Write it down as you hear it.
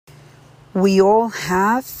We all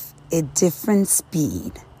have a different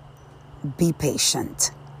speed. Be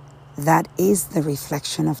patient. That is the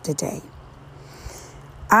reflection of the day.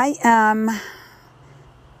 I am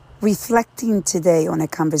reflecting today on a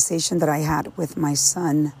conversation that I had with my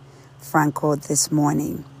son, Franco, this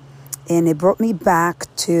morning. And it brought me back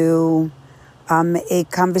to a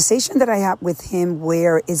conversation that I had with him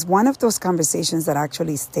where it's one of those conversations that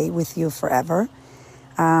actually stay with you forever.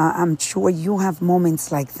 I'm sure you have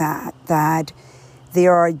moments like that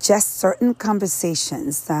there are just certain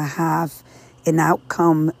conversations that have an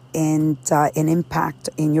outcome and an impact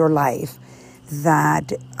in your life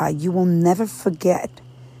that you will never forget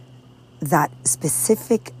that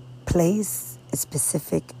specific place, a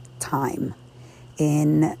specific time.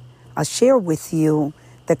 And I'll share with you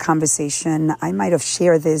the conversation. I might have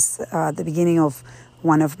shared this at the beginning of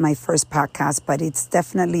one of my first podcasts, but it's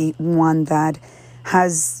definitely one that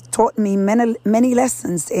has taught me many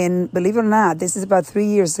lessons. And believe it or not, this is about 3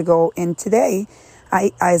 years ago. And today,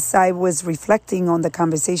 as I was reflecting on the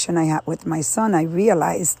conversation I had with my son, I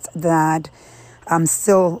realized that I'm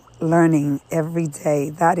still learning every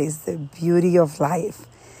day. That is the beauty of life,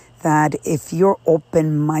 that if you're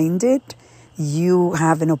open-minded, you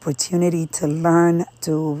have an opportunity to learn,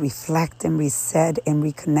 to reflect and reset and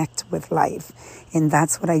reconnect with life. And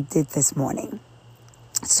that's what I did this morning.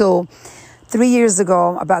 So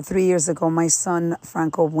about 3 years ago, my son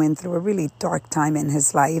Franco went through a really dark time in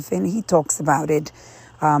his life, and he talks about it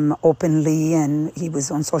openly, and he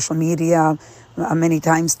was on social media many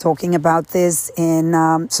times talking about this,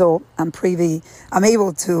 and so I'm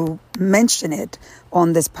able to mention it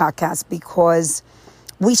on this podcast because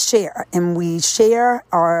we share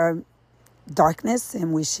our darkness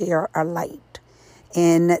and we share our light.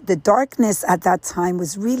 And the darkness at that time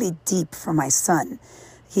was really deep for my son.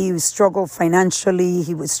 He struggled financially.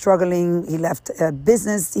 He was struggling. He left a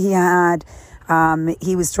business he had.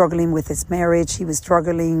 He was struggling with his marriage. He was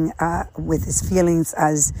struggling with his feelings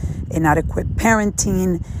as inadequate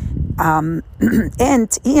parenting.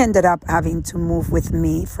 And he ended up having to move with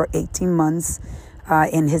me for 18 months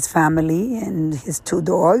in his family and his 2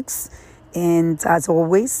 dogs. And as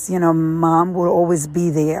always, mom will always be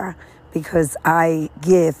there because I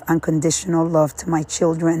give unconditional love to my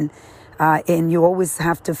children. And you always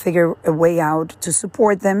have to figure a way out to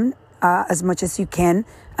support them as much as you can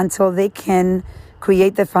until they can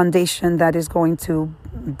create the foundation that is going to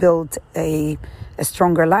build a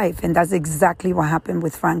stronger life. And that's exactly what happened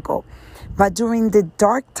with Franco. But during the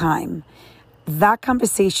dark time, that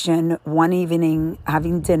conversation, one evening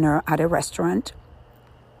having dinner at a restaurant,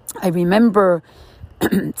 I remember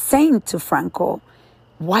saying to Franco,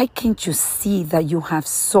 why can't you see that you have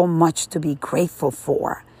so much to be grateful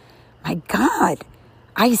for? My God,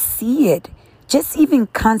 I see it. Just even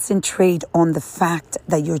concentrate on the fact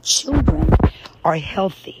that your children are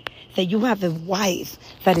healthy, that you have a wife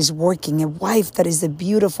that is working, a wife that is a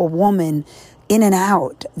beautiful woman in and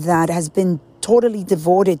out, that has been totally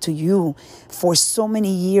devoted to you for so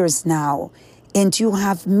many years now. And you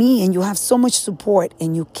have me and you have so much support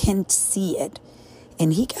and you can't see it.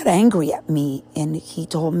 And he got angry at me and he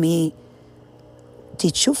told me,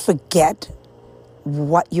 did you forget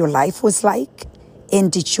what your life was like?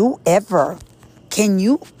 And can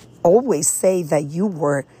you always say that you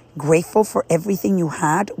were grateful for everything you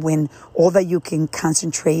had when all that you can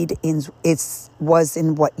concentrate in was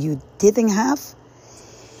in what you didn't have?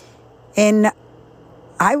 And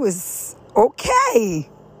I was okay.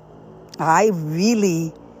 I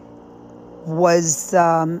really was,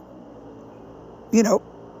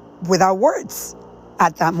 without words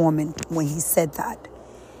at that moment when he said that.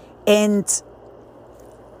 And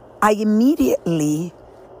I immediately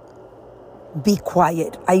be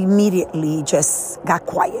quiet. I immediately just got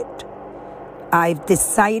quiet. I've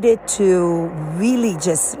decided to really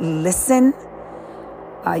just listen.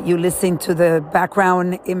 You listen to the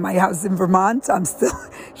background in my house in Vermont. I'm still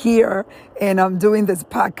here and I'm doing this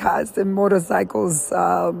podcast and motorcycles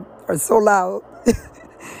are so loud.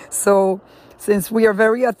 So since we are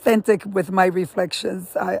very authentic with my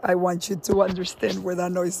reflections, I want you to understand where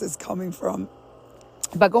that noise is coming from.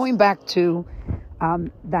 But going back to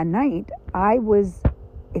that night, I was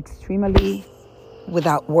extremely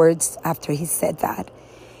without words after he said that.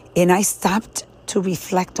 And I stopped to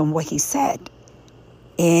reflect on what he said.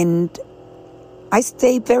 And I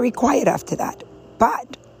stayed very quiet after that.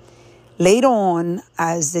 But later on,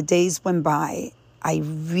 as the days went by, I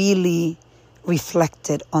really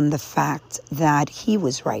reflected on the fact that he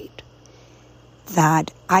was right.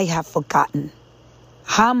 That I have forgotten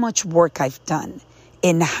how much work I've done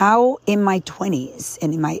and how in my 20s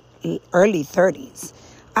and in my early 30s,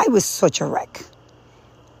 I was such a wreck.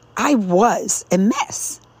 I I was a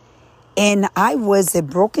mess. And I was a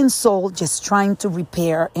broken soul just trying to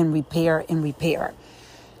repair and repair and repair.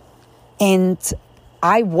 And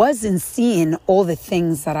I wasn't seeing all the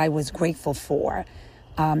things that I was grateful for,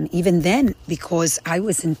 even then, because I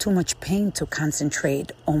was in too much pain to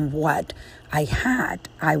concentrate on what I had.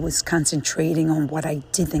 I was concentrating on what I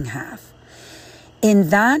didn't have. And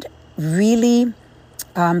that really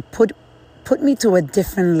put me to a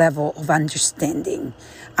different level of understanding.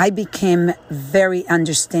 I became very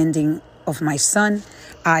understanding of my son.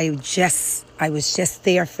 I was just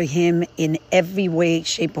there for him in every way,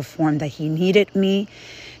 shape, or form that he needed me.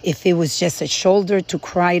 If it was just a shoulder to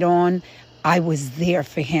cry on, I was there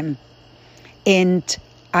for him. And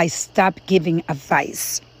I stopped giving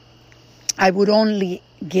advice. I would only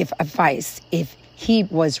give advice if he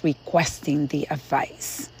was requesting the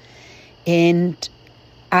advice. And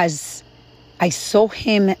as I saw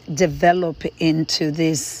him develop into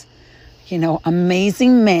this,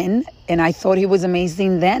 amazing man, and I thought he was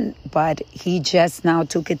amazing then, but he just now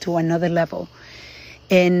took it to another level.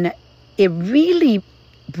 And it really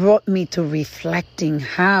brought me to reflecting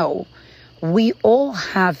how we all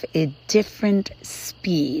have a different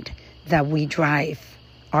speed that we drive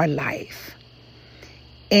our life.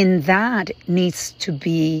 And that needs to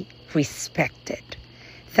be respected.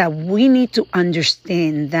 That we need to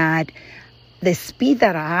understand that the speed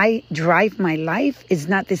that I drive my life is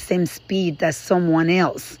not the same speed that someone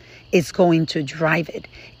else is going to drive it.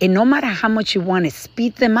 And no matter how much you want to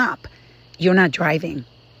speed them up, you're not driving.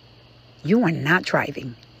 You are not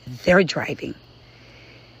driving. They're driving.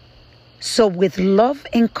 So with love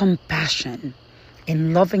and compassion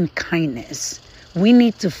and love and kindness, we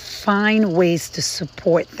need to find ways to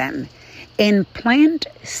support them and plant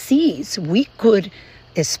seeds. We could,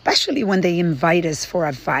 especially when they invite us for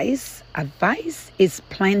advice is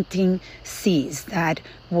planting seeds that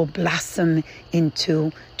will blossom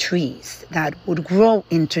into trees, that would grow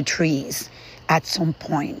into trees at some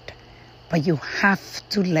point. But you have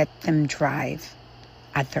to let them drive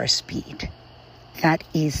at their speed. That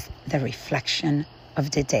is the reflection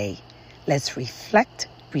of the day. Let's reflect,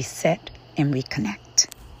 reset, and reconnect.